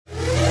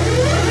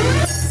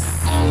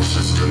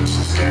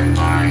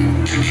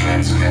to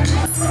transmit.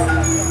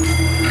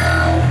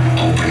 Now,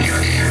 open your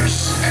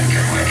ears and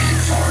get ready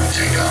for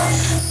takeoff.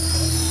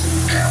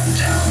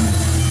 Countdown.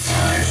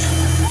 5,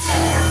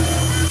 4,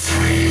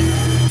 3,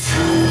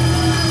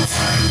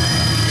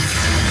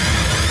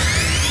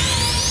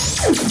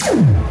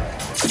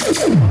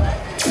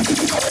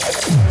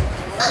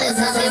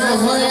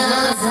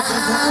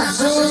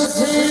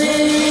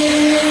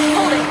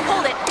 Hold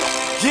it.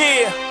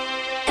 Yeah.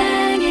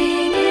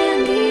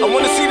 I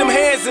wanna see them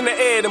hands in the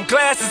air, them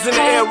glasses in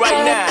the air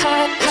right now.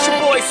 It's your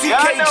boy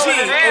CKG,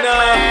 and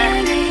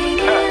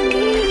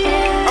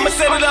I'ma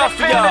set it up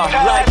for y'all.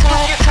 Like,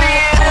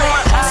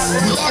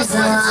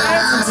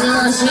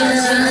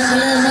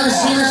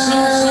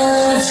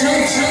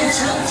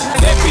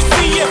 let me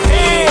see your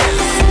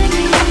hands.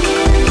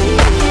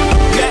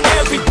 Now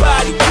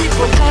everybody keep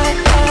 'em.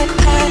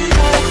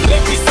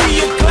 Let me see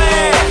your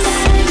glass.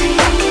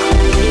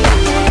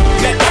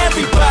 Now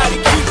everybody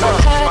keep 'em.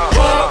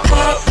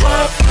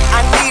 I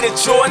need a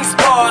Jordan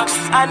Sparks,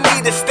 I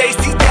need a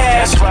Stacy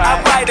Dash. I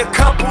write a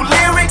couple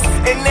lyrics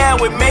and now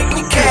it make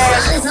me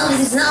cash.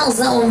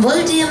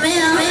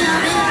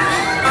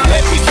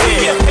 Let me see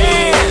your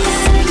hands.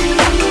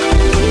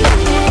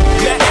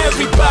 Now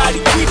everybody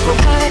keep 'em.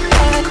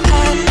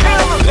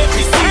 Let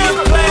me see your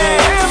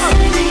glass.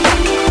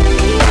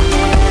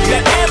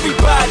 Now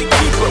everybody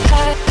keep 'em.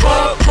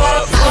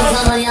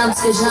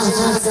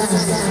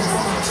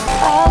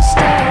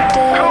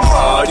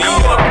 Party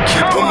up,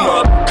 keep 'em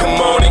up. Come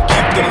on and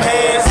keep them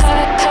hands.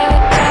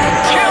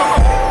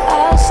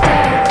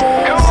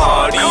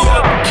 Party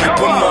up, keep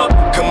 'em up.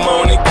 Come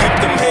on and keep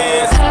them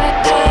hands.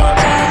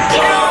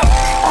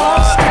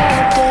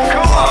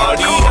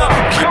 Party up,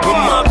 keep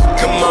 'em up.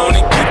 Come on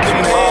and keep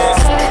them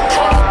hands.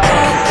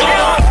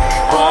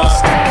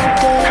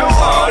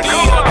 Party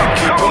up,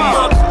 keep 'em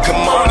up.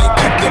 Come on and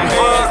keep them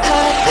hands.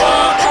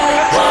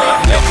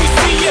 Let me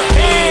see your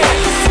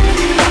hands.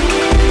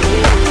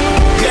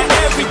 Now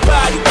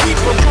everybody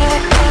keep 'em.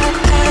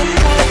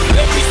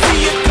 Let me see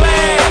your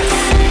glass.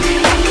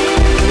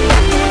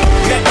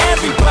 Now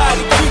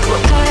everybody keep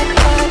 'em.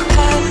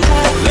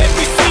 Let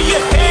me see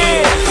your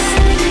hands.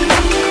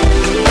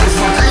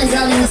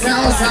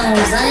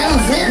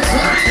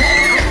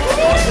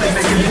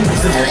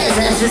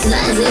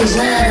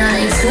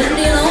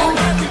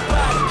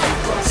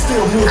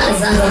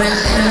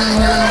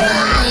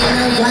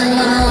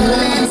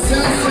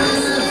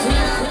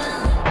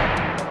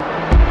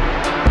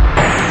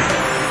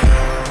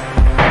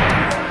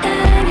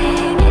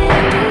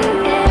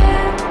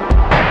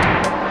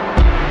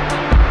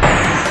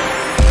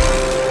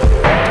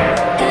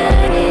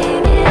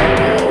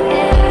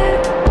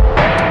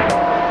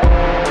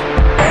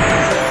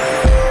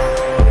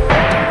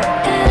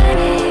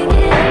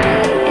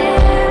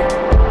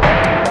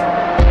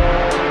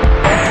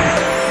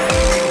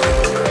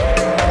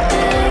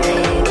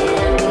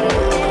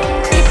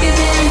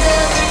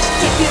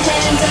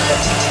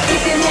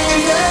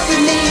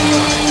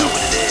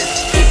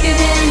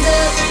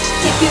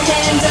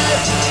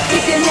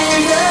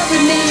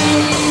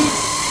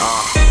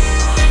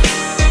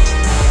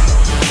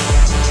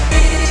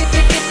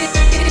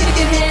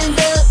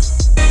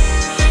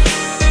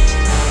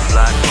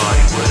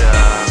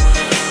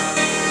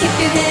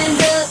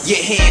 Your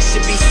hands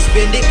should be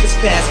suspended, cause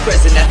past,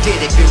 present, I did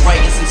it. Been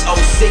writing since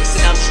 '06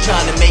 and I'm just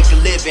trying to make a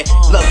living.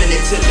 Loving it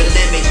to the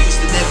limit,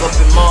 used to live up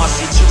in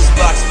Marcy. Juice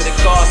box for the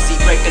car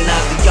seat,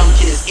 recognize the young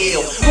kid is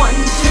ill. 1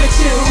 to the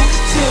 2,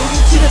 2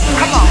 to the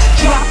 3.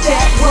 Drop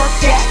that, work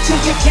that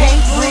till you can't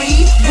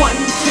breathe. 1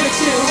 to the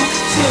 2,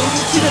 2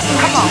 to the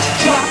 3.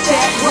 Drop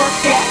that, work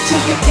that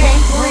till you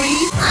can't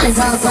breathe.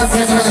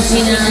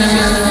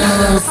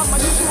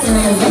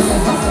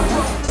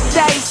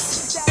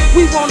 Dice,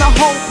 we want a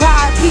whole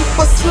pie, keep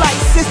a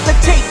slice. It's the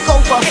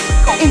takeover.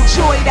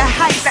 Enjoy the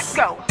hype. Let's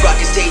go.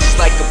 Rocking stages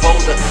like a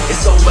boulder.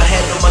 It's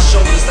overhead on my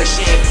shoulders like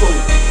shampoo.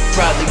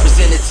 Proudly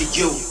presented to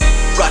you.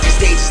 Rocking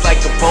stages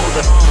like a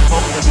boulder.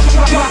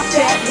 Drop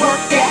that,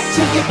 work that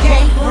till you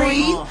can't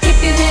breathe.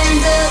 Keep your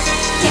hands up,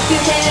 keep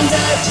your hands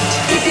up,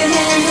 keep your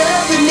hands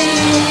up with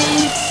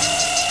me.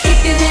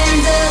 Keep your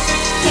hands up,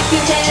 keep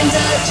your hands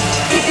up,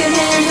 keep your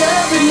hands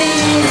up with me.